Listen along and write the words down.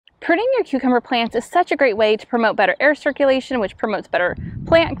Pruning your cucumber plants is such a great way to promote better air circulation, which promotes better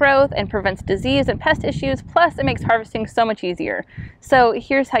plant growth and prevents disease and pest issues. Plus, it makes harvesting so much easier. So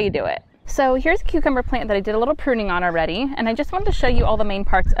here's how you do it. So here's a cucumber plant that I did a little pruning on already, and I just wanted to show you all the main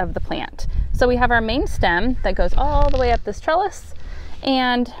parts of the plant. So we have our main stem that goes all the way up this trellis,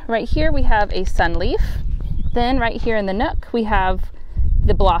 and right here we have a sun leaf. Then right here in the nook we have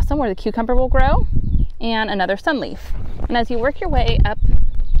the blossom where the cucumber will grow, and another sun leaf. And as you work your way up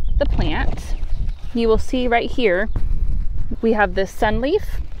the plant, you will see right here we have this sun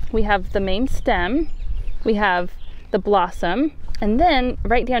leaf, we have the main stem, we have the blossom, and then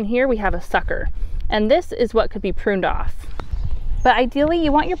right down here we have a sucker. And this is what could be pruned off. But ideally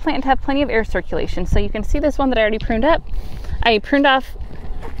you want your plant to have plenty of air circulation. So you can see this one that I already pruned up. I pruned off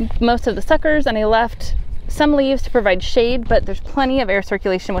most of the suckers and I left some leaves to provide shade, but there's plenty of air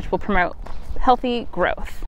circulation which will promote healthy growth.